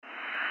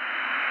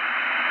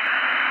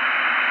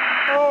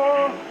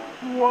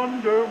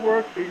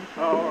wonder-working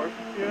power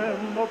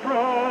in the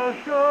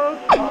precious...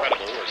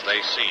 Incredible as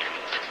they seem,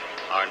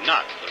 are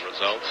not the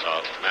results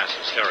of mass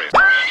hysteria.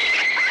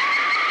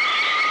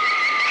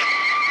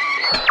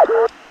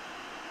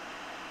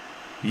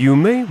 You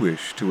may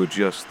wish to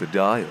adjust the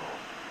dial.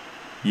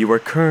 You are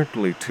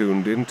currently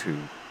tuned into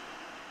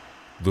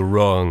the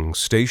wrong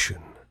station.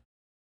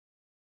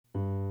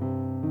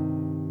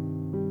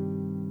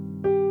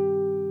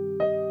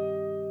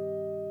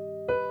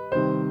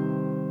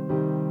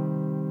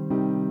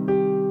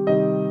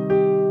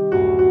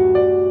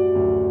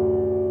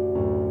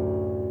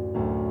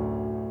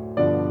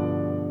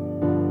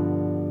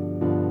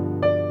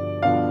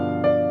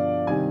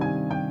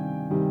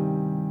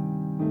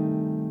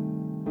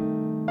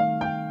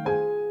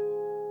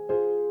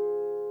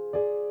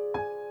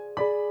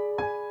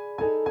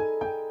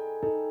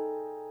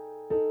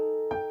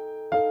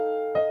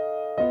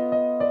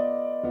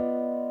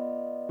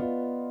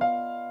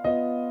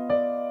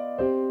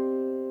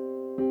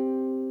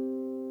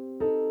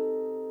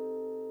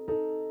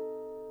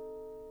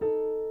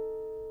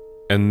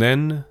 And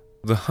then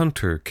the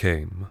hunter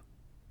came.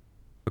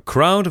 A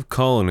crowd of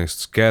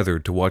colonists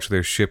gathered to watch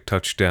their ship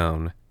touch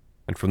down,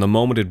 and from the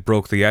moment it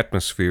broke the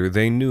atmosphere,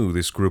 they knew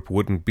this group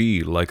wouldn't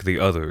be like the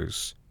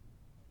others.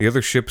 The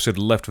other ships had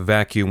left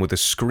vacuum with a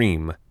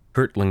scream,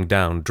 hurtling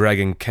down,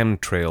 dragging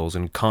chemtrails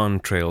and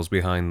contrails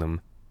behind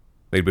them.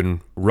 They'd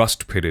been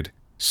rust-pitted,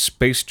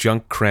 space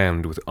junk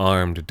crammed with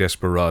armed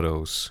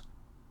desperados.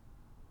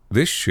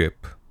 This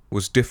ship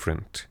was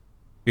different.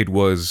 It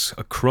was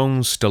a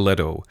chrome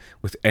stiletto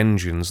with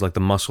engines like the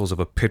muscles of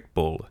a pit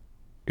bull.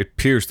 It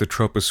pierced the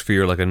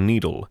troposphere like a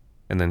needle,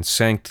 and then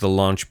sank to the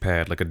launch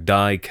pad like a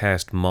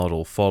die-cast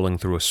model falling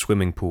through a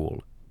swimming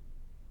pool.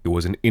 It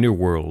was an inner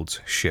worlds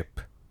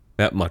ship.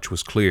 That much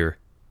was clear.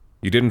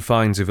 You didn't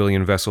find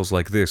civilian vessels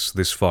like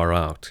this far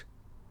out.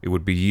 It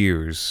would be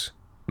years,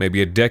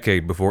 maybe a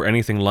decade before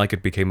anything like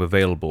it became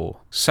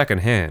available,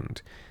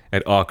 second-hand,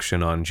 at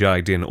auction on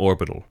Jai-Din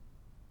Orbital.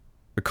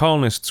 The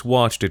colonists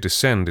watched it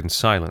descend in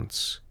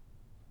silence.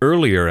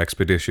 Earlier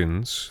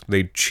expeditions,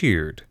 they'd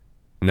cheered.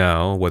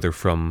 Now, whether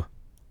from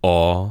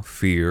awe,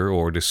 fear,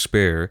 or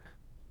despair,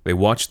 they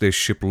watched this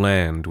ship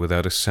land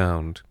without a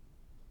sound.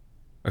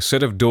 A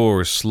set of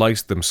doors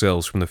sliced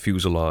themselves from the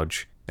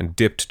fuselage and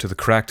dipped to the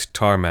cracked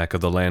tarmac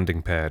of the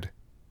landing pad.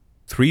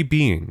 3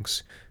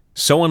 beings,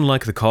 so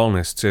unlike the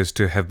colonists as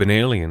to have been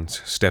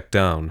aliens, stepped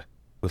down,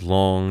 with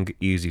long,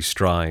 easy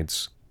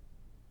strides.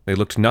 They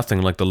looked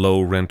nothing like the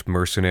low-rent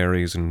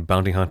mercenaries and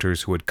bounty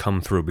hunters who had come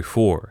through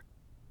before.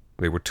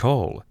 They were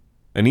tall,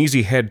 an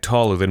easy head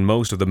taller than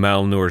most of the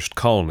malnourished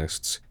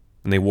colonists,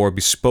 and they wore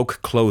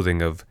bespoke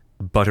clothing of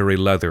buttery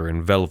leather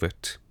and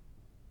velvet.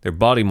 Their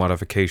body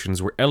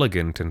modifications were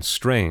elegant and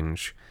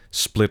strange: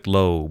 split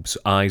lobes,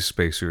 eye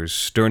spacers,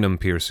 sternum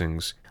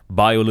piercings,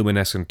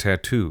 bioluminescent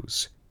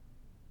tattoos.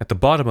 At the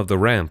bottom of the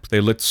ramp, they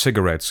lit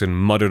cigarettes and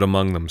muttered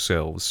among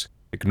themselves,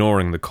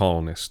 ignoring the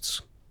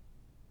colonists.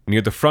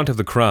 Near the front of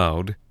the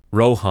crowd,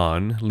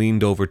 Rohan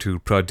leaned over to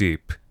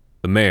Pradeep,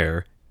 the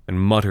mayor,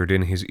 and muttered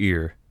in his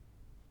ear.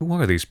 "Who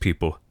are these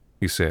people?"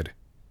 he said.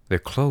 "Their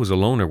clothes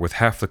alone are worth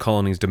half the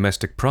colony's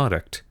domestic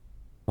product.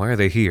 Why are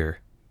they here?"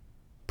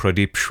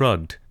 Pradeep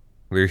shrugged.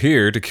 "They're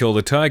here to kill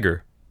the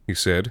tiger," he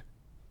said.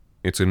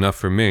 "It's enough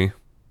for me."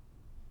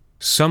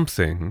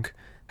 Something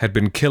had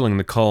been killing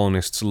the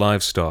colonists'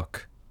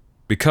 livestock.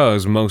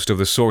 Because most of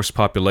the source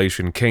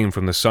population came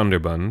from the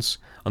Sundarbans,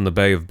 on the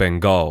Bay of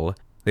Bengal,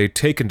 they'd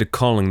taken to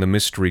calling the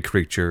mystery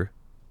creature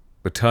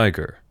the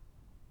tiger.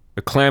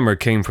 A clamor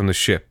came from the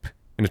ship,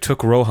 and it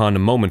took Rohan a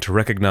moment to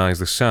recognize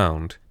the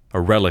sound,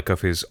 a relic of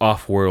his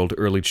off-world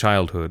early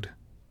childhood.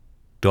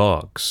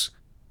 Dogs.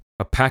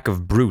 A pack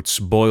of brutes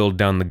boiled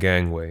down the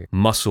gangway,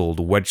 muscled,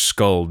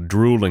 wedge-skulled,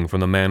 drooling from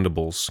the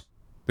mandibles.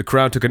 The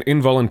crowd took an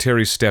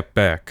involuntary step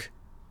back,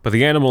 but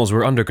the animals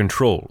were under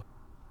control.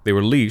 They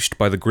were leashed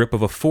by the grip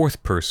of a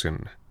 4th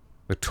person,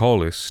 the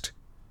tallest,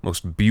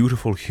 most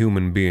beautiful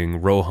human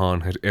being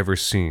Rohan had ever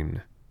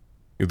seen.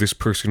 If this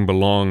person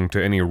belonged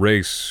to any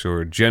race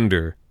or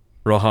gender,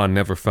 Rohan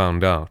never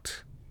found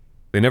out.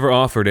 They never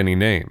offered any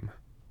name.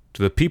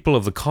 To the people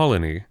of the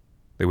colony,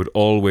 they would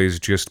always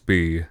just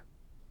be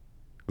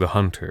the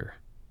hunter.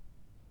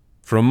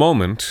 For a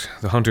moment,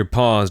 the hunter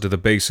paused at the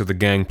base of the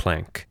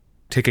gangplank,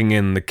 taking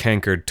in the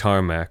cankered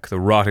tarmac,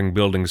 the rotting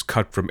buildings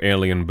cut from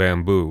alien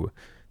bamboo,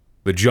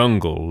 the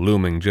jungle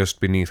looming just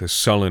beneath a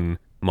sullen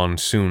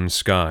monsoon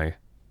sky.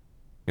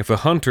 If the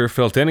hunter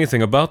felt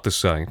anything about the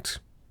sight,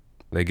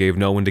 they gave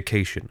no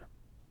indication.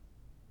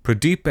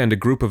 Pradeep and a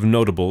group of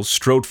notables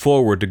strode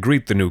forward to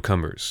greet the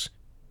newcomers.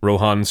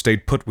 Rohan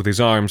stayed put with his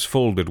arms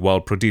folded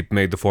while Pradeep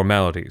made the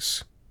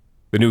formalities.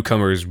 The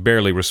newcomers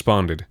barely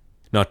responded,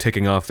 not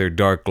taking off their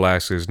dark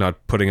glasses,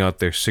 not putting out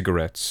their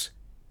cigarettes.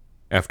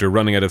 After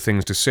running out of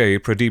things to say,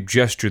 Pradeep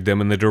gestured them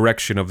in the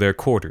direction of their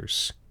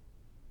quarters.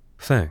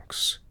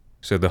 "Thanks,"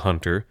 said the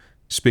hunter,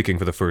 speaking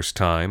for the first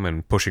time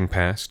and pushing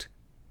past.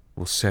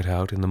 "We'll set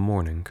out in the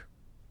morning."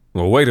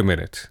 "Well, wait a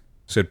minute,"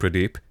 said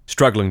Pradeep,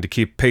 struggling to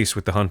keep pace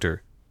with the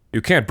hunter.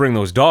 "You can't bring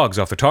those dogs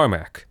off the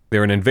tarmac.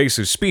 They're an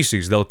invasive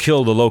species. They'll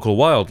kill the local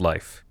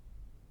wildlife.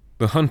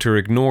 The hunter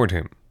ignored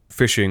him,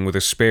 fishing with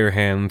a spare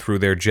hand through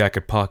their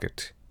jacket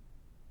pocket.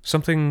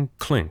 Something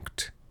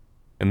clinked,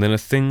 and then a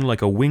thing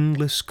like a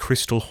wingless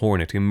crystal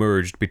hornet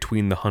emerged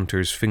between the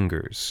hunter's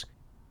fingers.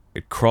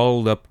 It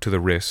crawled up to the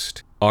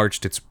wrist,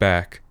 arched its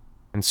back,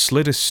 and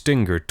slid a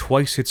stinger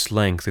twice its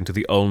length into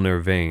the ulnar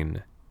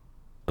vein.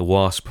 The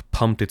wasp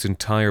pumped its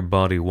entire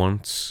body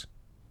once,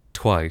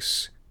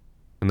 twice,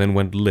 and then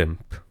went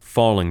limp,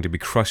 falling to be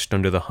crushed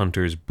under the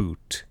hunter's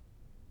boot.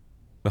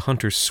 The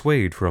hunters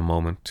swayed for a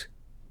moment,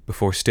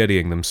 before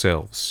steadying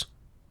themselves.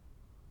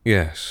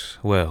 "Yes,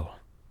 well,"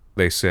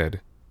 they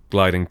said,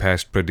 gliding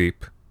past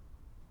Pradeep.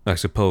 "I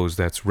suppose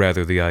that's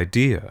rather the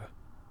idea."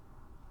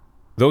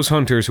 Those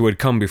hunters who had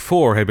come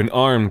before had been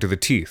armed to the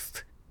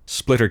teeth.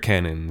 Splitter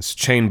cannons,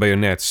 chain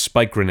bayonets,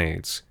 spike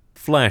grenades,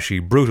 flashy,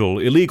 brutal,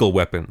 illegal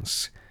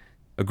weapons.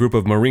 A group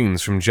of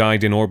Marines from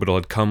Jydin Orbital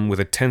had come with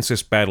a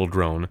Tensis battle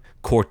drone,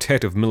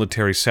 quartet of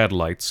military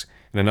satellites,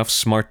 and enough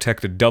smart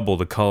tech to double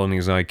the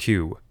colony's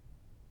IQ.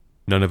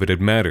 None of it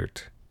had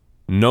mattered.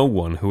 No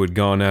one who had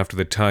gone after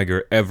the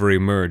tiger ever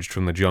emerged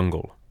from the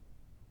jungle.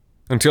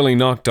 Until he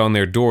knocked on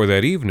their door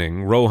that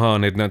evening,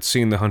 Rohan had not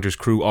seen the hunter's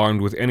crew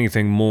armed with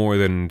anything more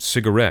than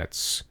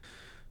cigarettes.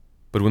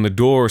 But when the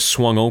door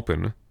swung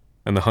open,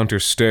 and the hunter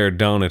stared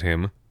down at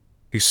him,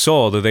 he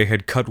saw that they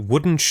had cut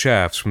wooden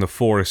shafts from the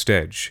forest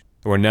edge,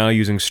 and were now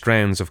using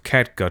strands of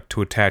catgut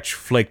to attach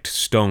flaked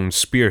stone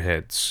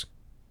spearheads.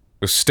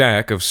 A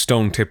stack of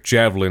stone-tipped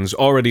javelins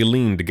already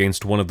leaned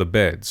against one of the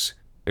beds,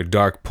 their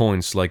dark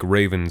points like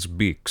ravens'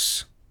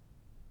 beaks.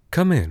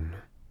 "Come in,"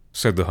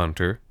 said the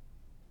hunter.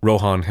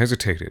 Rohan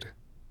hesitated.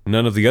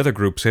 None of the other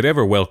groups had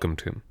ever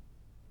welcomed him.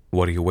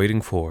 "What are you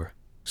waiting for?"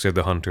 said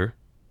the hunter.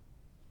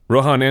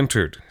 Rohan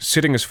entered,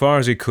 sitting as far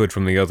as he could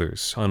from the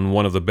others, on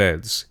one of the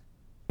beds.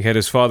 He had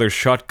his father's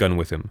shotgun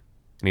with him,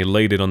 and he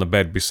laid it on the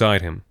bed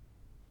beside him.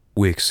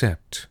 "We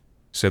accept,"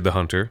 said the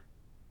hunter.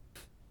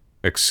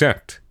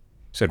 "Accept,"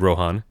 said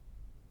Rohan.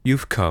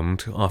 "You've come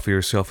to offer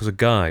yourself as a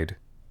guide,"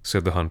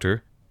 said the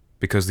hunter,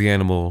 "because the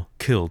animal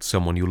killed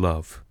someone you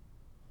love."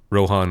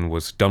 Rohan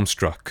was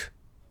dumbstruck.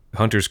 The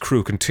hunter's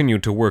crew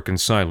continued to work in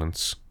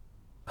silence.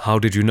 "How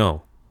did you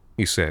know?"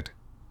 he said.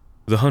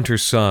 The hunter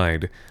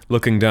sighed,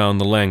 looking down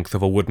the length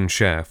of a wooden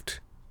shaft.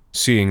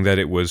 Seeing that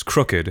it was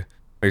crooked,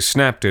 they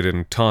snapped it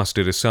and tossed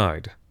it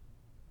aside.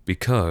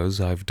 "Because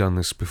I've done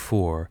this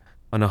before,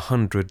 on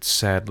 100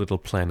 sad little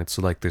planets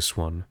like this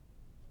one.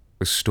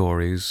 The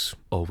story's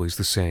always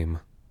the same."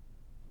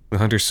 The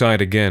hunter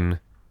sighed again,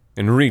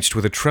 and reached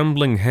with a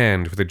trembling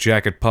hand for the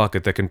jacket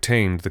pocket that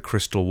contained the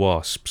crystal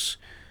wasps.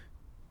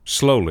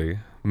 Slowly,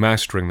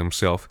 mastering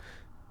himself,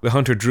 the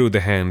hunter drew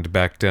the hand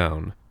back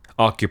down,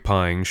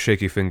 occupying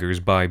shaky fingers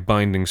by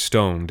binding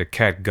stone to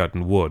catgut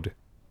and wood.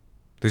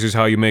 "This is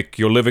how you make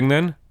your living,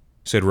 then?"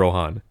 said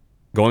Rohan.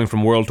 "Going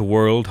from world to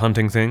world,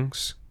 hunting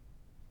things?"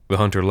 The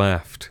hunter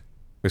laughed,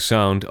 the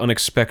sound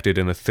unexpected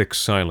in the thick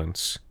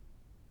silence.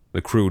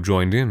 The crew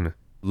joined in,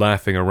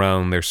 laughing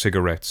around their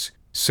cigarettes,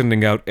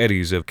 sending out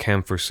eddies of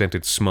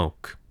camphor-scented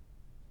smoke.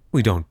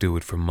 "We don't do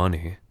it for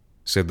money,"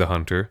 said the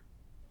hunter.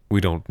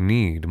 "We don't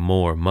need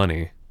more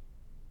money."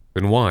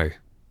 "Then why?"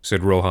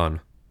 said Rohan.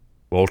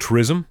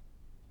 "Altruism?"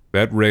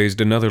 That raised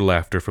another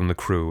laughter from the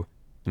crew,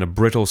 and a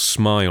brittle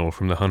smile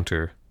from the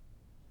hunter.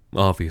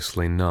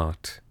 "Obviously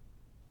not."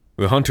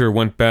 The hunter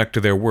went back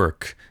to their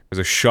work, as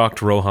a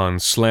shocked Rohan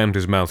slammed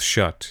his mouth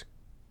shut.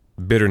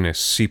 Bitterness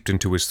seeped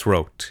into his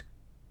throat.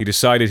 He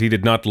decided he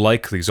did not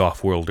like these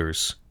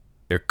off-worlders.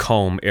 Their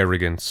calm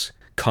arrogance,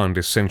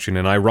 condescension,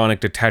 and ironic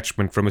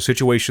detachment from a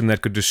situation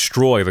that could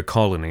destroy the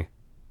colony.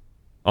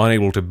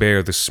 Unable to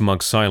bear the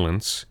smug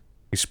silence,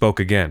 he spoke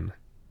again.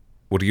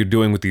 "What are you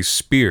doing with these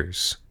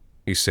spears?"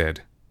 he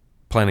said.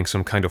 "Planning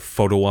some kind of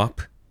photo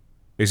op?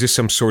 Is this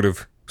some sort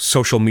of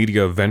social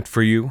media event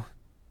for you?"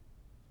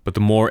 But the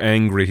more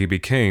angry he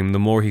became, the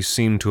more he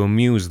seemed to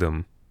amuse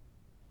them.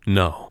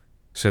 "No,"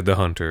 said the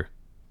hunter,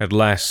 at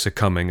last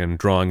succumbing and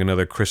drawing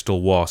another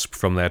crystal wasp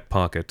from that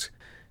pocket.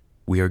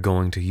 "We are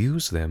going to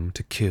use them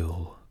to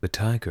kill the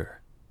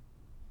tiger."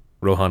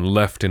 Rohan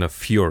left in a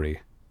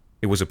fury.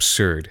 It was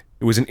absurd.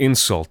 It was an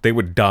insult. They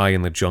would die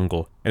in the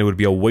jungle, and it would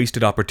be a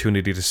wasted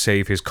opportunity to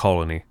save his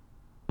colony.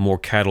 More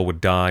cattle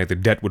would die, the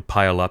debt would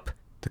pile up,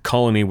 the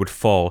colony would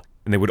fall,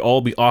 and they would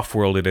all be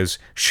off-worlded as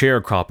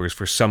sharecroppers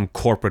for some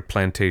corporate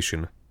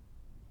plantation.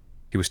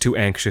 He was too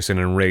anxious and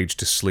enraged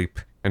to sleep,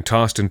 and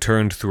tossed and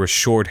turned through a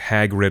short,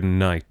 hag-ridden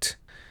night.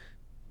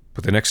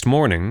 But the next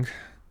morning,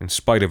 in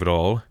spite of it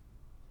all,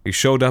 he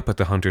showed up at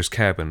the hunter's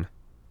cabin.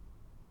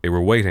 They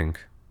were waiting.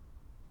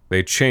 They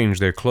had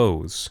changed their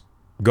clothes.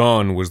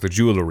 Gone was the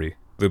jewelry.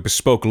 The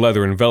bespoke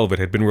leather and velvet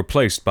had been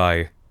replaced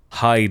by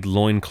hide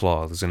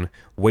loincloths and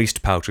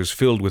waist pouches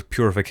filled with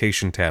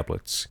purification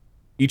tablets.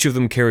 Each of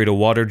them carried a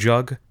water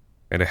jug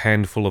and a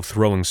handful of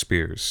throwing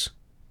spears.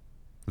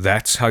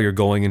 "That's how you're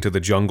going into the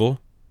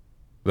jungle?"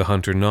 The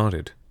hunter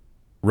nodded.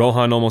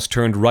 Rohan almost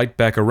turned right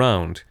back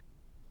around,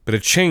 but a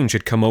change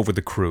had come over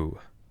the crew.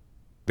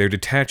 Their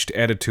detached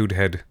attitude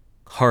had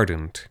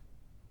hardened.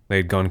 They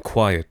had gone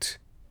quiet.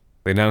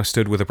 They now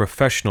stood with a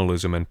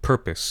professionalism and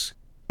purpose,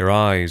 their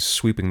eyes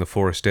sweeping the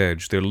forest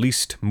edge, their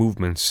least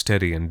movements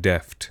steady and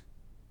deft.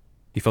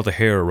 He felt a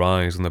hair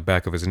rise on the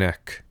back of his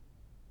neck.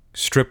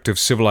 Stripped of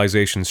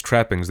civilization's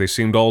trappings, they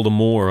seemed all the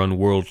more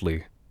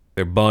unworldly,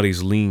 their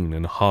bodies lean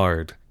and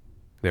hard,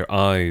 their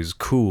eyes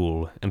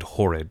cool and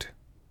horrid.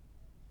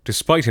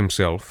 Despite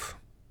himself,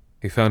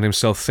 he found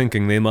himself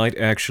thinking they might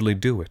actually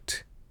do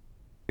it.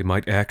 They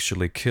might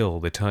actually kill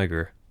the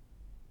tiger.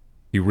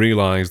 He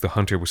realized the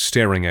hunter was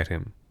staring at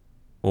him,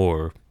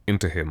 or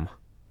into him.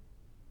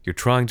 "You're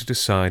trying to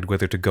decide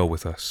whether to go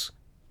with us,"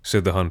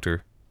 said the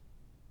hunter.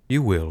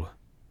 "You will.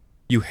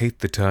 You hate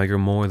the tiger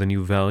more than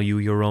you value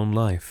your own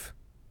life."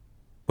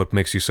 "What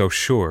makes you so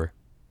sure?"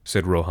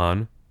 said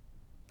Rohan.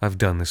 "I've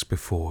done this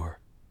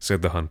before,"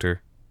 said the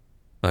hunter.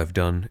 "I've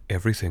done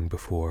everything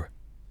before."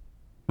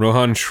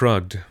 Rohan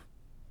shrugged.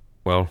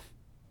 "Well,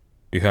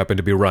 you happen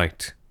to be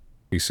right,"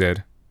 he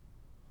said.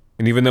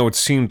 And even though it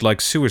seemed like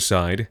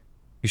suicide,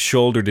 he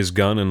shouldered his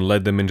gun and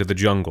led them into the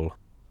jungle.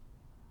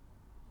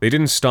 They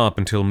didn't stop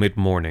until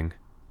mid-morning.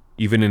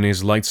 Even in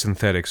his light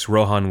synthetics,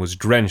 Rohan was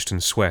drenched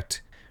in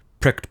sweat,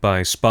 pricked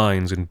by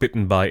spines and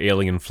bitten by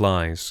alien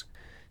flies.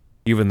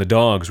 Even the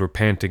dogs were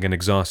panting and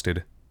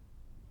exhausted.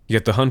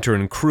 Yet the hunter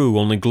and crew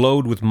only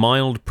glowed with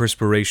mild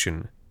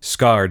perspiration,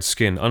 scarred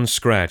skin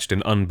unscratched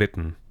and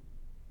unbitten.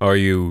 "Are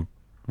you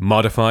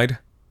modified?"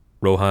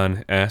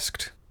 Rohan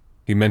asked.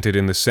 He meant it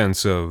in the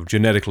sense of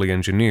genetically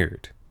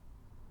engineered.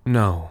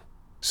 "No,"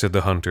 said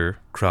the hunter,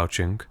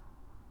 crouching.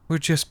 "We're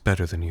just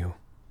better than you."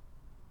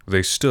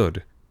 They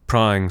stood,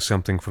 prying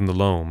something from the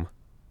loam.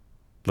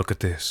 "Look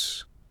at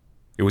this."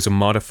 It was a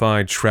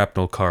modified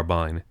shrapnel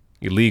carbine,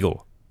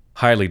 illegal,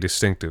 highly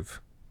distinctive.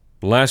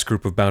 "The last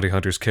group of bounty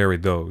hunters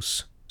carried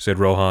those," said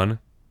Rohan.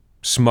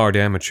 "Smart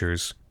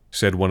amateurs,"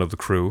 said one of the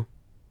crew.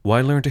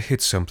 "Why learn to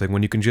hit something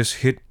when you can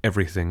just hit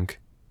everything?"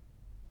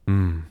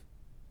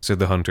 Said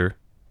the hunter.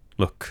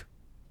 "Look.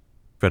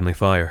 Friendly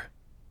fire."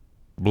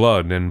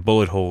 Blood and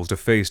bullet holes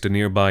defaced a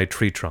nearby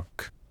tree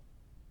trunk.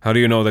 "How do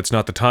you know that's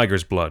not the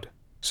tiger's blood?"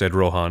 said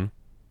Rohan.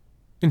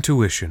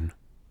 "Intuition,"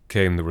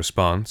 came the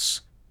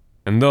response,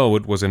 and though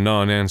it was a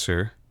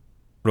non-answer,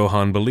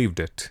 Rohan believed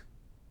it.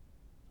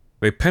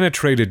 They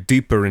penetrated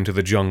deeper into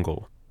the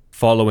jungle,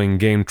 following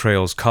game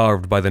trails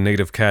carved by the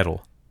native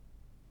cattle.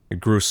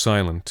 It grew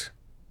silent.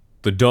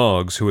 The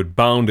dogs, who had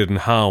bounded and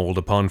howled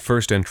upon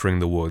first entering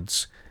the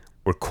woods,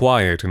 were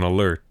quiet and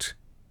alert.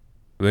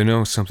 "They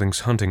know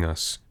something's hunting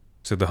us,"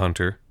 said the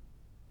hunter.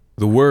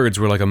 The words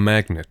were like a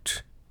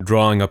magnet,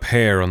 drawing up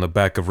hair on the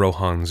back of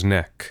Rohan's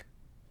neck.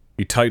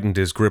 He tightened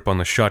his grip on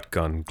the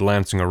shotgun,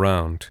 glancing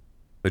around.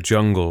 The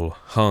jungle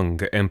hung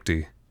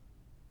empty.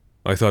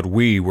 "I thought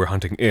we were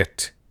hunting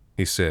it,"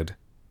 he said.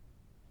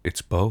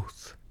 "It's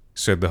both,"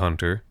 said the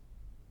hunter.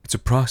 "It's a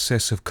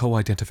process of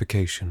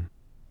co-identification.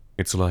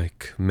 It's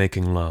like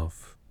making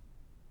love."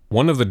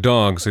 One of the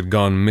dogs had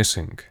gone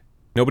missing.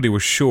 Nobody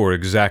was sure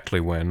exactly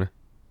when.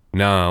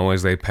 Now,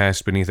 as they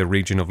passed beneath a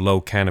region of low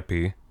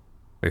canopy,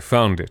 they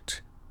found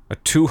it. A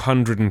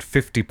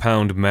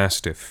 250-pound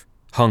mastiff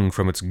hung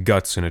from its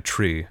guts in a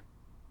tree.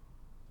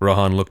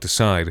 Rohan looked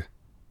aside.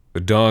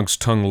 The dog's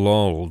tongue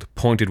lolled,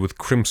 pointed with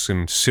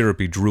crimson,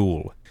 syrupy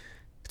drool.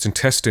 Its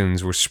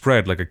intestines were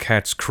spread like a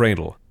cat's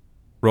cradle.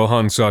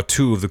 Rohan saw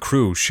two of the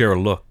crew share a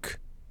look,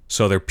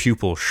 saw their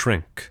pupil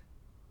shrink.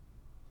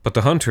 But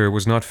the hunter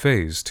was not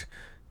fazed.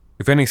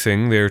 If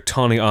anything, their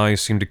tawny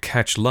eyes seemed to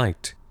catch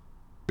light.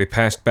 They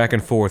passed back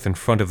and forth in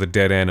front of the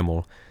dead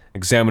animal,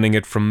 examining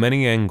it from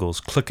many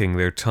angles, clicking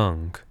their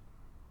tongue.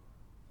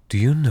 "Do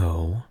you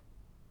know,"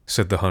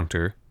 said the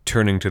hunter,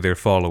 turning to their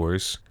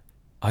followers,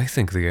 "I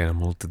think the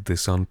animal did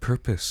this on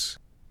purpose,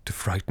 to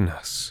frighten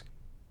us.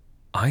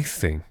 I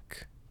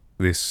think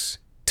this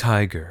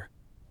tiger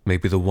may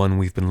be the one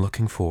we've been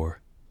looking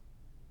for."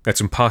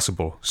 "That's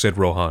impossible," said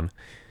Rohan.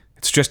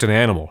 "It's just an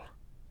animal."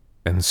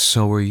 "And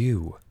so are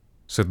you,"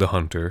 said the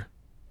hunter.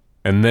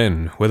 And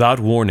then, without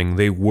warning,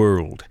 they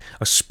whirled,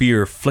 a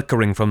spear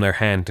flickering from their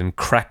hand and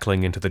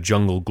crackling into the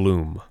jungle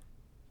gloom.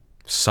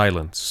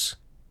 Silence.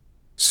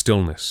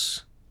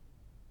 Stillness.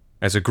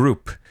 As a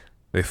group,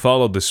 they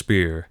followed the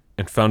spear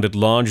and found it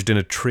lodged in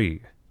a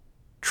tree.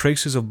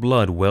 Traces of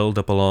blood welled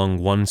up along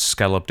one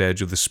scalloped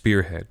edge of the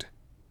spearhead.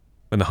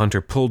 When the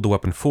hunter pulled the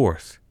weapon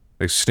forth,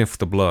 they sniffed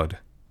the blood,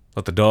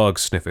 let the dog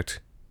sniff it,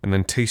 and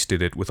then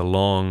tasted it with a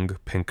long,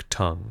 pink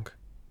tongue.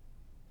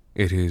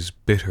 "It is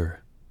bitter.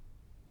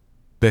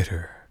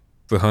 Bitter,"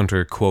 the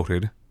hunter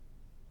quoted.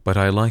 "But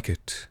I like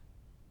it,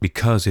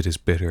 because it is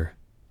bitter,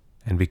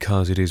 and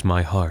because it is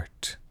my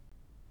heart."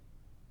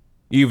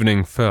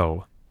 Evening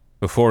fell.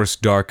 The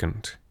forest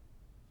darkened.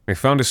 They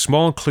found a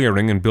small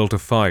clearing and built a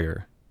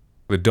fire.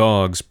 The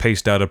dogs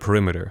paced out a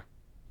perimeter.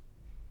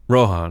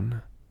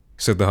 "Rohan,"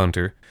 said the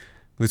hunter,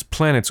 "this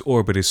planet's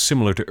orbit is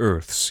similar to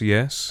Earth's,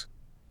 yes?"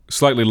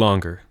 "Slightly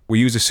longer. We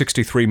use a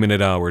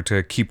 63-minute hour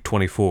to keep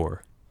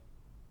 24.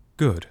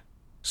 "Good,"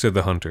 said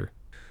the hunter.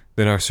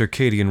 "Then our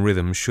circadian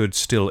rhythm should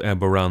still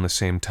ebb around the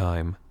same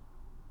time.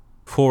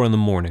 4 in the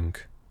morning.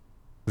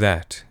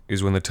 That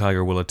is when the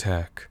tiger will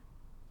attack.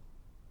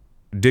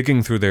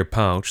 Digging through their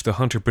pouch, the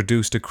hunter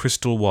produced a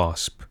crystal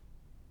wasp.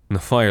 In the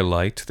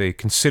firelight, they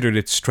considered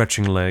its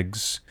stretching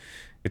legs,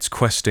 its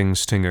questing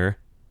stinger,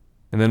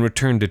 and then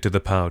returned it to the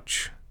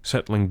pouch,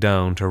 settling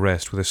down to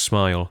rest with a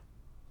smile.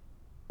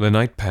 The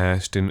night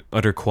passed in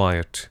utter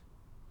quiet.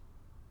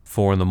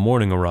 4 in the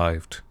morning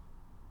arrived.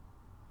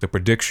 The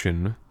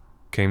prediction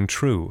came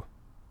true.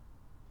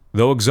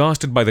 Though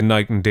exhausted by the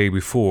night and day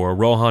before,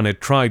 Rohan had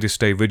tried to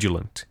stay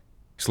vigilant.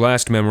 His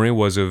last memory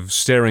was of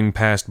staring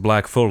past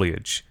black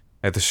foliage,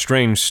 at the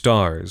strange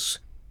stars,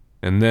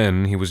 and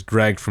then he was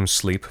dragged from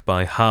sleep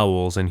by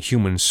howls and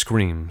human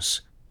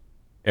screams.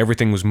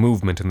 Everything was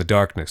movement in the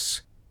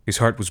darkness. His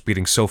heart was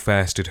beating so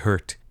fast it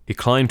hurt. He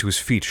climbed to his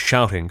feet,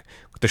 shouting,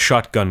 with the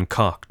shotgun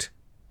cocked.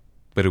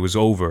 But it was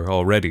over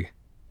already.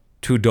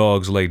 2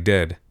 dogs lay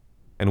dead,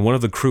 and one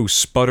of the crew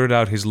sputtered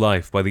out his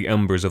life by the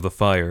embers of the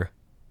fire.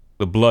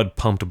 The blood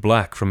pumped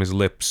black from his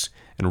lips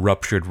and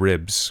ruptured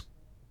ribs.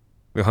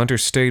 The hunter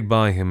stayed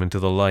by him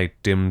until the light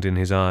dimmed in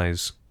his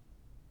eyes.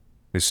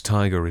 "This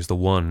tiger is the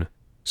one,"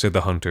 said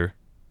the hunter.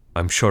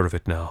 "I'm sure of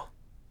it now."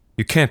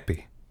 "You can't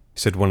be,"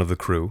 said one of the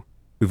crew.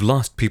 "We've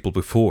lost people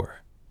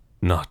before."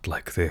 "Not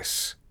like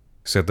this,"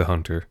 said the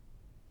hunter.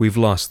 "We've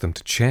lost them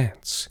to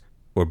chance,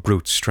 or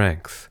brute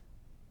strength,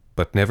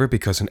 but never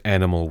because an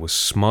animal was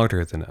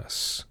smarter than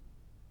us."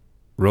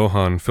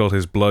 Rohan felt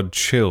his blood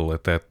chill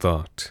at that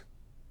thought.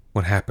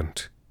 "What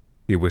happened?"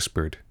 he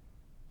whispered.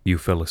 "You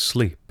fell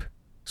asleep,"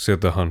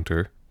 said the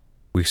hunter.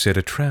 "We set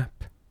a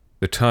trap.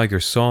 The tiger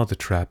saw the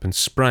trap and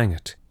sprang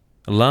it,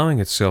 allowing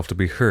itself to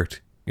be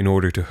hurt in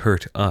order to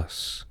hurt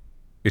us.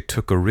 It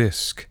took a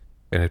risk,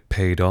 and it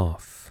paid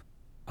off.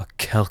 A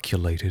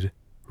calculated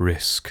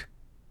risk."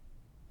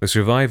 The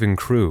surviving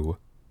crew,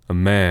 a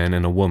man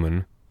and a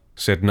woman,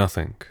 said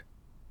nothing.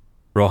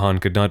 Rohan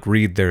could not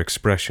read their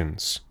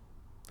expressions.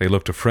 They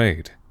looked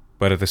afraid,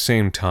 but at the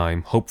same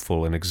time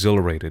hopeful and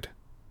exhilarated.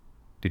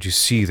 "Did you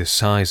see the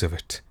size of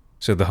it?"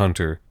 said the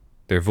hunter,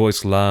 their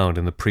voice loud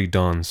in the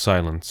pre-dawn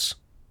silence.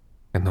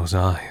 "And those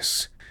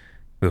eyes,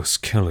 those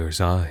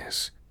killer's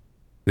eyes.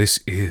 This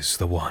is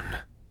the one.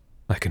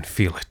 I can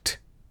feel it."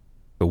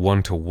 "The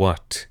one to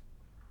what?"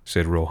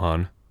 said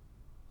Rohan.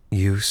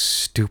 "You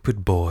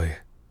stupid boy,"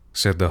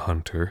 said the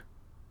hunter.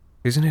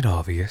 "Isn't it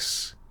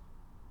obvious?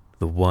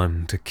 The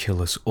one to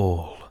kill us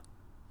all."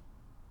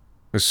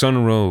 The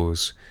sun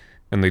rose,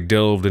 and they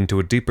delved into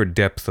a deeper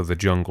depth of the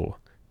jungle,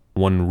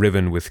 one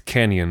riven with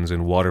canyons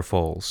and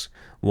waterfalls,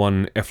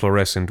 one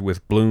efflorescent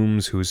with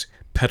blooms whose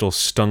petals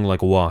stung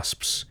like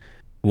wasps,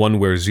 one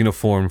where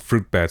xenoform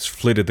fruit bats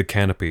flitted the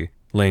canopy,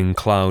 laying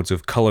clouds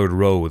of colored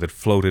roe that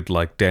floated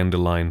like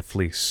dandelion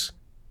fleece.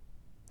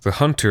 The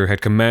hunter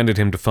had commanded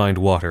him to find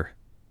water,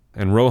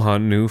 and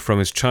Rohan knew from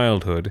his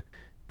childhood,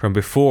 from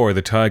before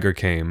the tiger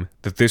came,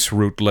 that this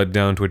route led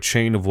down to a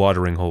chain of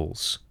watering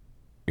holes.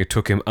 It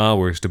took him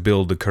hours to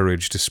build the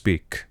courage to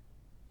speak.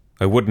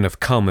 "I wouldn't have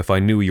come if I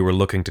knew you were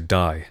looking to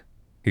die,"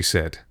 he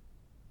said.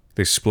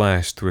 They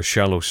splashed through a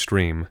shallow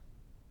stream.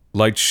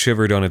 Light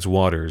shivered on its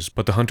waters,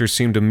 but the hunter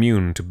seemed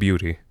immune to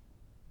beauty.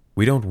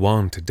 "We don't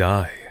want to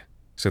die,"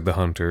 said the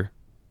hunter.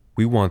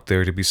 "We want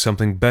there to be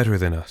something better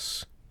than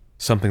us,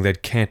 something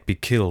that can't be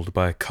killed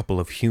by a couple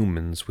of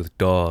humans with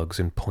dogs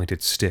and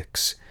pointed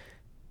sticks.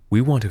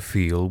 We want to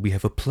feel we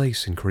have a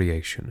place in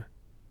creation."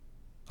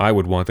 "I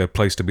would want that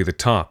place to be the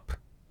top,"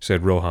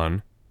 said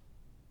Rohan.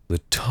 "The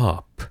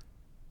top,"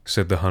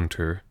 said the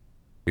hunter,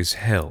 "is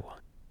hell.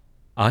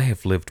 I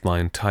have lived my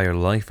entire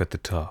life at the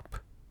top.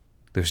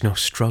 There's no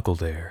struggle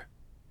there,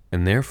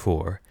 and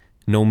therefore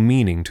no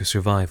meaning to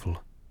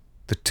survival.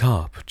 The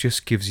top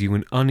just gives you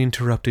an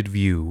uninterrupted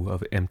view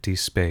of empty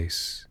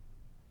space."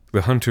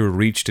 The hunter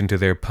reached into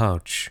their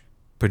pouch,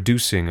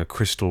 producing a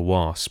crystal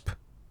wasp.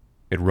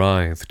 It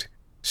writhed,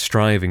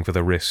 striving for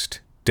the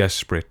wrist,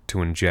 desperate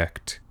to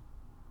inject.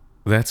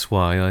 "That's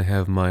why I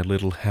have my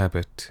little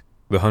habit,"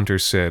 the hunter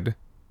said,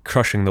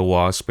 crushing the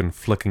wasp and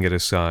flicking it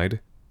aside.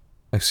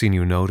 "I've seen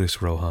you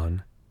notice,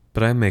 Rohan,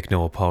 but I make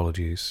no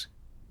apologies.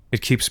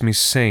 It keeps me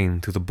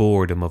sane through the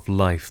boredom of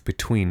life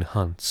between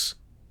hunts."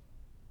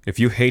 "If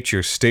you hate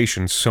your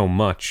station so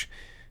much,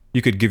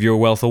 you could give your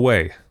wealth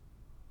away."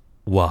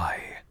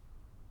 "Why?"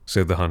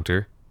 said the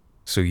hunter.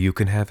 "So you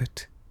can have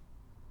it?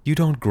 You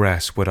don't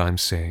grasp what I'm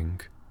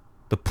saying.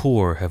 The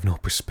poor have no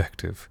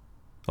perspective.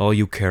 All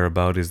you care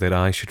about is that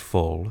I should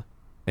fall,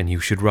 and you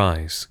should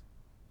rise.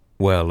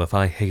 Well, if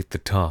I hate the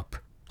top,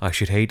 I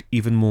should hate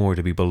even more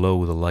to be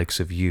below the likes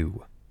of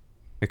you.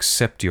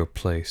 Accept your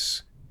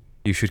place.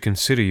 You should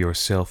consider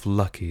yourself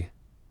lucky."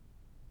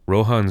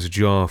 Rohan's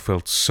jaw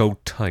felt so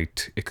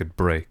tight it could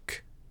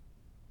break.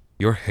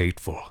 "You're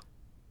hateful,"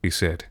 he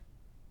said.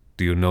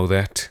 "Do you know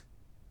that?"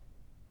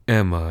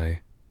 "Am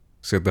I?"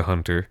 said the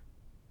hunter.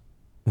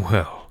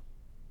 "Well,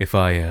 if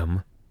I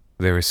am,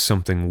 there is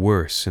something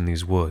worse in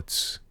these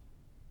woods."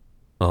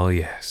 "Oh,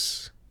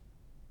 yes."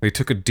 They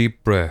took a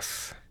deep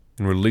breath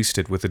and released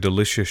it with a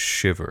delicious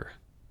shiver.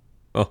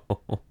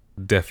 "Oh,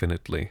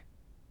 definitely,"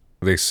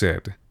 they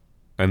said,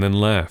 and then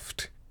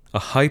laughed, a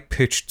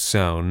high-pitched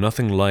sound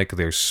nothing like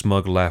their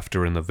smug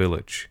laughter in the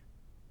village.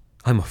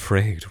 "I'm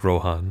afraid,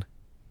 Rohan.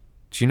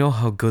 Do you know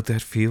how good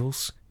that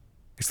feels?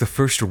 It's the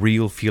first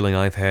real feeling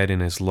I've had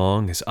in as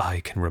long as I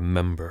can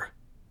remember."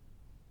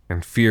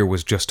 And fear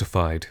was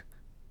justified.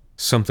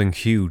 Something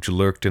huge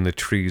lurked in the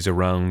trees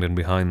around and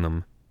behind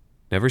them.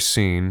 Never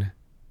seen,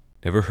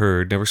 never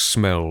heard, never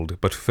smelled,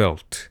 but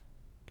felt,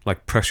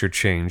 like pressure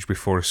change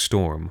before a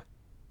storm.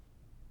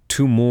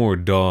 2 more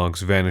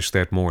dogs vanished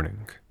that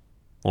morning.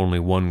 Only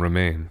 1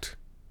 remained.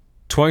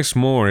 Twice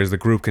more as the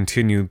group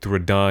continued through a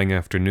dying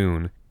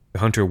afternoon, the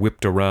hunter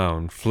whipped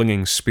around,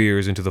 flinging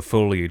spears into the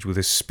foliage with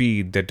a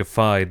speed that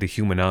defied the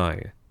human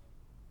eye.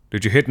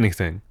 "Did you hit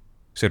anything?"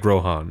 said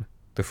Rohan,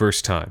 the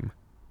first time.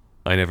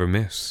 "I never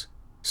miss,"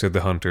 said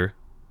the hunter,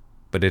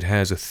 "but it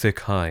has a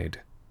thick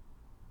hide."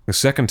 The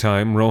second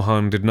time,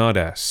 Rohan did not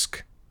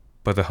ask,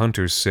 but the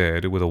hunter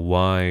said with a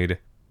wide,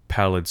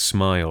 pallid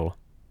smile,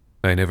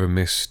 "I never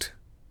missed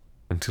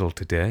until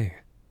today.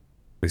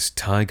 This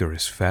tiger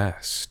is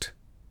fast."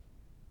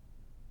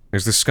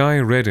 As the sky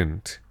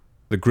reddened,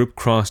 the group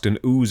crossed an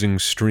oozing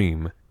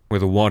stream where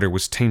the water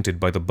was tainted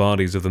by the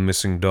bodies of the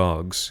missing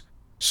dogs.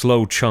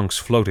 Slow chunks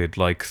floated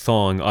like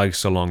thawing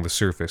ice along the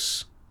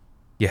surface.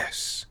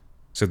 "Yes,"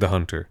 said the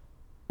hunter.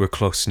 "We're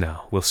close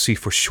now. We'll see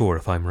for sure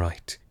if I'm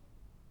right.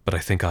 But I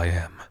think I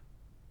am.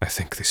 I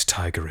think this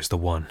tiger is the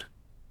one."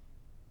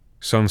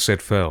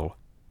 Sunset fell,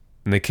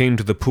 and they came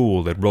to the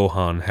pool that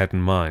Rohan had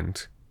in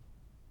mind.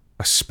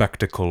 A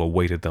spectacle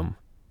awaited them,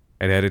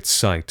 and at its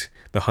sight,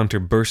 the hunter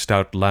burst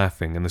out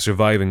laughing, and the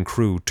surviving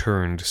crew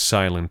turned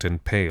silent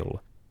and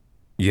pale.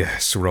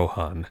 "Yes,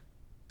 Rohan,"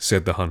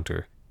 said the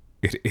hunter,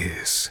 "it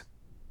is.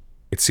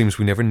 It seems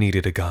we never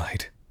needed a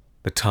guide.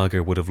 The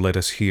tiger would have led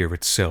us here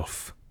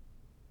itself."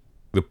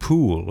 The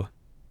pool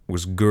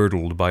was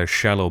girdled by a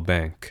shallow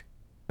bank,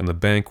 and the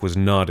bank was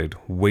knotted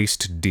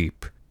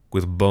waist-deep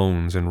with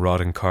bones and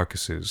rotting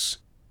carcasses.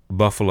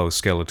 Buffalo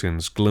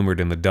skeletons glimmered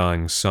in the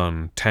dying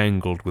sun,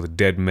 tangled with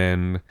dead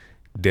men,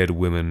 dead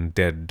women,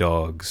 dead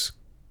dogs.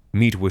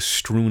 Meat was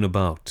strewn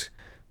about,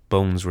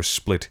 bones were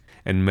split,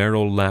 and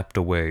marrow lapped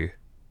away.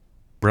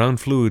 Brown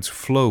fluids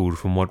flowed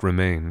from what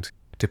remained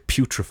to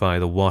putrefy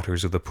the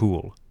waters of the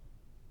pool.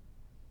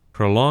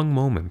 For a long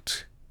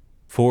moment,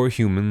 4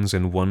 humans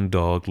and 1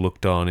 dog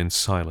looked on in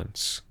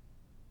silence.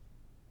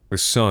 The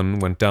sun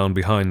went down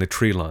behind the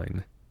tree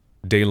line.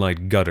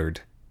 Daylight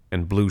guttered,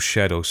 and blue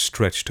shadows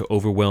stretched to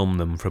overwhelm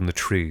them from the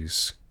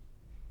trees.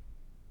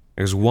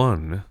 As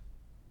one,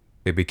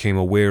 they became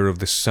aware of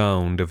the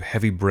sound of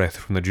heavy breath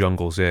from the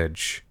jungle's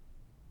edge.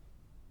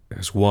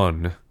 As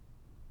one,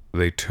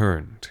 they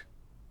turned.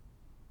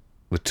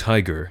 The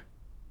tiger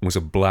was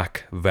a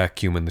black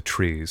vacuum in the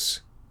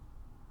trees.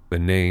 The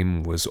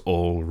name was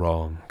all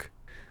wrong.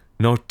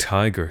 No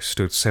tiger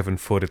stood 7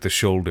 foot at the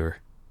shoulder.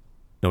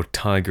 No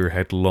tiger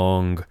had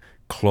long,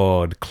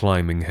 clawed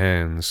climbing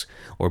hands,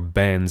 or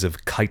bands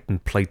of chitin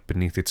plate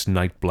beneath its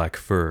night-black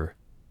fur.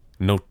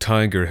 No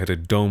tiger had a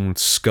domed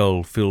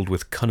skull filled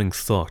with cunning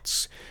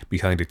thoughts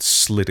behind its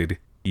slitted,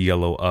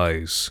 yellow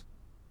eyes.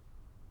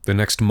 The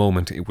next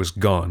moment it was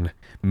gone,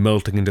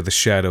 melting into the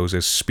shadows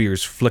as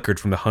spears flickered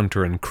from the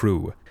hunter and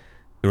crew.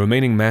 The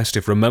remaining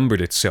mastiff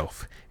remembered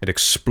itself and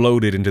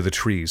exploded into the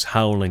trees,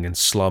 howling and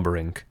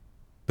slobbering.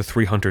 The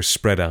 3 hunters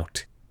spread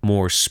out.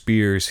 More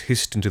spears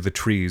hissed into the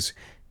trees,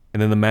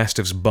 and then the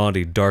mastiff's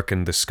body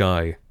darkened the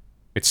sky.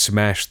 It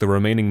smashed the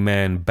remaining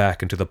man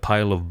back into the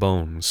pile of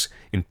bones,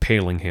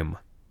 impaling him.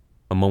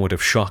 A moment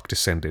of shock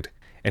descended,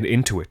 and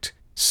into it,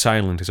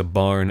 silent as a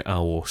barn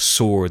owl,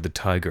 soared the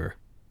tiger.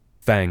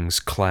 Fangs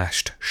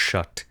clashed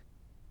shut.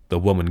 The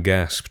woman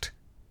gasped,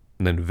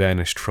 and then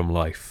vanished from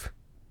life.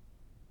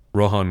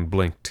 Rohan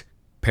blinked,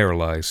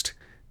 paralyzed,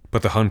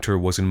 but the hunter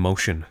was in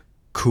motion,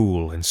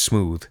 cool and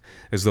smooth,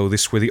 as though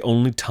this were the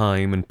only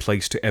time and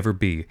place to ever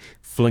be,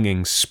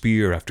 flinging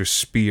spear after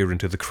spear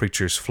into the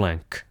creature's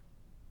flank.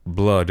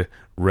 Blood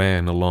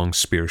ran along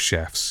spear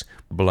shafts,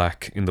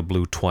 black in the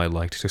blue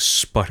twilight, to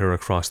sputter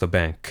across the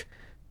bank.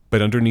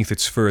 But underneath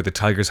its fur, the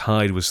tiger's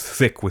hide was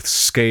thick with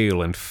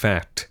scale and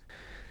fat.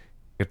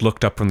 It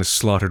looked up from the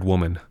slaughtered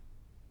woman.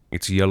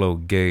 Its yellow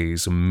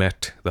gaze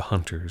met the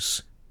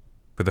hunter's.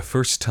 For the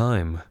first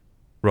time,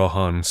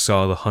 Rohan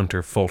saw the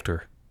hunter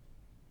falter.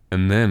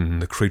 And then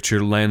the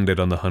creature landed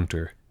on the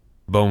hunter.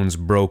 Bones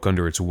broke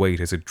under its weight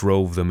as it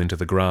drove them into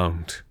the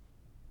ground.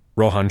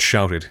 Rohan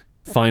shouted.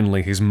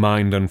 Finally, his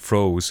mind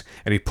unfroze,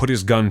 and he put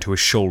his gun to his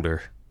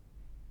shoulder.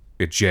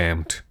 It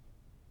jammed.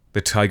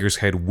 The tiger's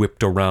head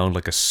whipped around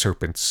like a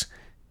serpent's,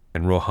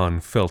 and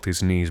Rohan felt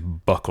his knees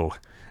buckle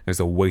as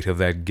the weight of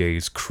that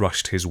gaze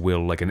crushed his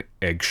will like an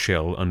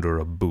eggshell under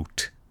a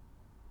boot.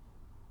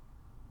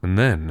 And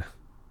then,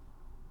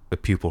 the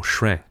pupil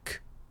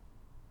shrank.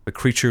 The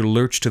creature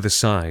lurched to the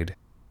side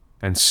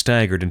and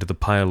staggered into the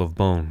pile of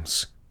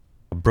bones.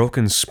 A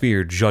broken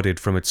spear jutted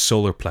from its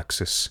solar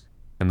plexus,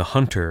 and the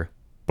hunter,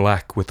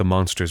 black with the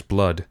monster's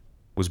blood,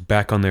 was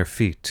back on their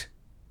feet,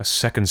 a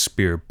second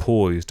spear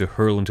poised to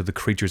hurl into the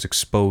creature's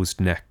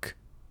exposed neck,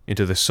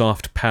 into the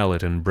soft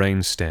palate and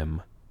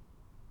brainstem.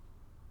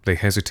 They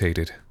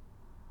hesitated.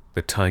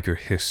 The tiger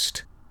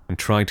hissed and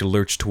tried to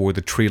lurch toward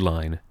the tree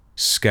line,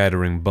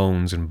 scattering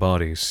bones and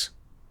bodies.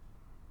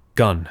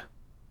 "Gun,"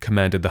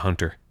 commanded the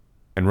hunter,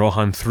 and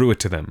Rohan threw it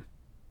to them.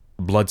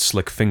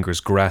 Blood-slick fingers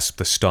grasped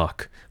the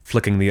stock,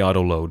 flicking the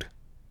autoload.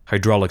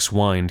 Hydraulics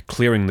whined,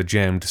 clearing the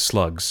jammed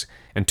slugs,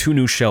 and 2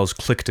 new shells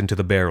clicked into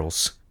the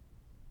barrels.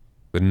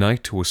 The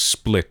night was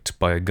split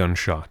by a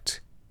gunshot.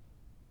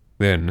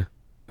 Then,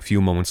 a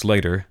few moments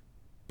later,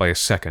 by a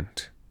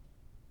second.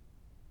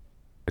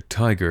 The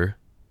tiger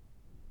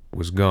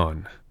was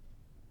gone.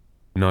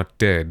 Not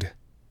dead,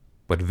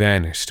 but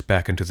vanished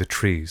back into the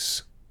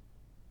trees.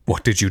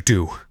 "What did you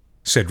do?"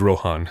 said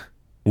Rohan.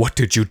 "What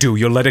did you do?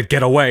 You let it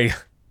get away!"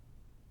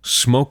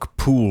 Smoke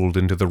pooled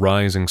into the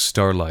rising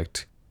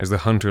starlight as the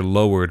hunter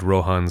lowered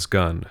Rohan's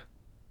gun.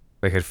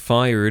 They had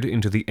fired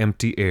into the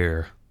empty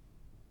air.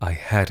 "I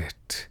had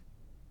it,"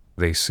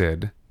 they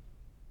said.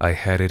 "I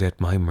had it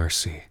at my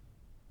mercy.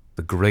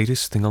 The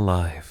greatest thing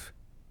alive,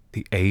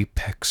 the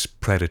apex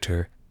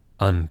predator,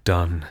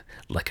 undone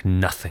like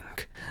nothing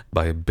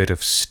by a bit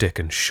of stick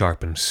and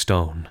sharpened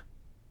stone."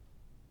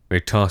 They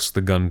tossed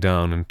the gun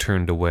down and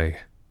turned away.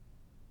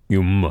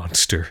 "You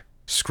monster,"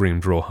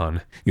 screamed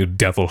Rohan. "You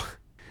devil.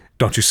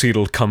 Don't you see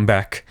it'll come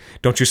back?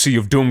 Don't you see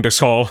you've doomed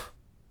us all?"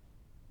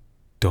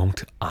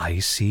 "Don't I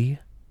see?"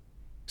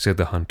 said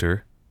the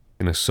hunter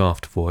in a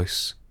soft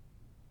voice.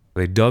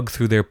 They dug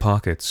through their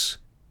pockets,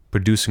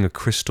 producing a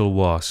crystal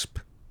wasp.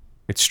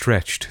 It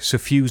stretched,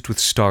 suffused with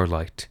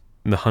starlight,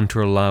 and the hunter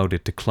allowed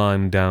it to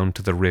climb down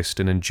to the wrist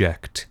and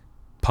inject,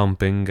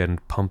 pumping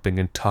and pumping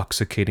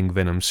intoxicating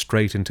venom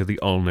straight into the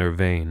ulnar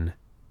vein.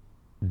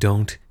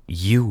 "Don't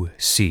you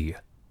see,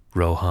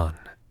 Rohan?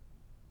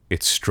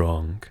 It's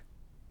strong,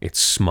 it's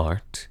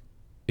smart,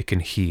 it can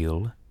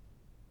heal,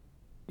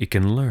 it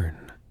can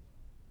learn.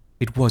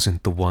 It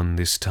wasn't the one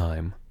this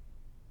time,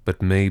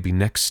 but maybe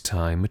next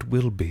time it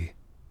will be.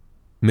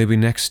 Maybe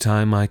next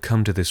time I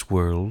come to this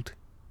world,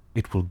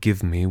 it will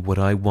give me what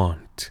I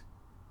want."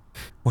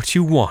 "What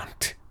you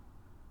want?"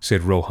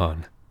 said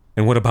Rohan.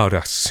 "And what about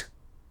us?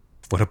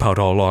 What about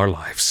all our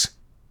lives?"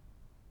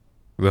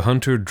 The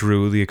hunter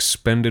drew the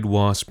expended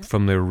wasp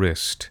from their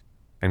wrist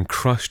and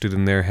crushed it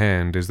in their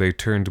hand as they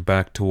turned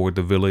back toward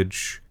the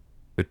village,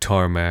 the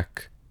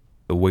tarmac,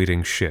 the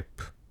waiting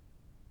ship.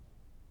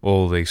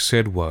 All they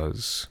said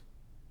was,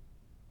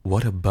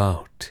 "What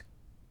about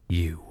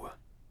you?"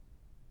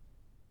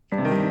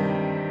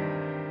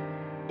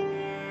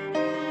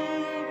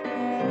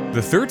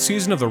 The 3rd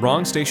season of The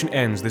Wrong Station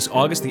ends this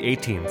August the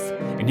 18th,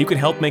 and you can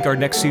help make our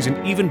next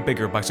season even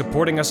bigger by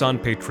supporting us on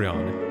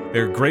Patreon.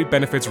 There are great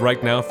benefits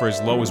right now for as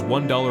low as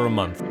 $1 a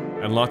month,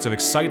 and lots of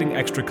exciting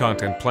extra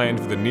content planned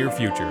for the near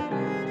future.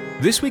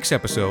 This week's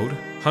episode,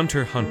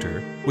 Hunter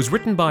Hunter, was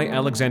written by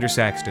Alexander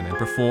Saxton and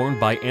performed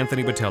by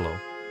Anthony Botello.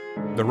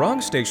 The Wrong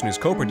Station is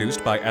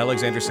co-produced by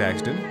Alexander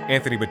Saxton,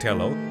 Anthony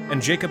Botello,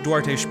 and Jacob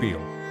Duarte Spiel,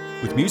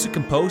 with music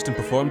composed and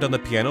performed on the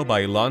piano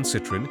by Ilan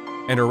Citrin,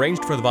 and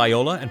arranged for the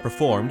viola and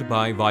performed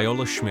by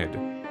Viola Schmid.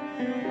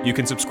 You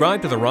can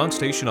subscribe to The Wrong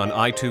Station on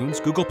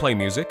iTunes, Google Play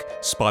Music,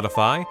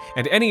 Spotify,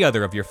 and any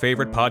other of your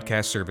favorite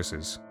podcast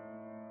services.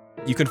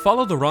 You can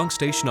follow The Wrong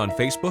Station on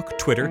Facebook,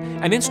 Twitter,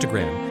 and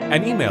Instagram,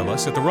 and email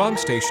us at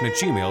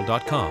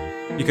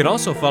thewrongstation@gmail.com. You can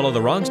also follow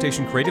The Wrong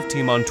Station creative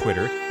team on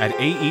Twitter at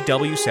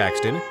AEW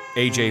Saxton,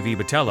 AJV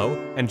Botello,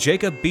 and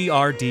Jacob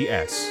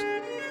BRDS.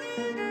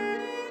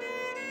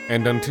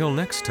 And until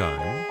next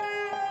time,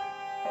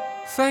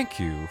 thank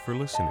you for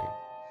listening.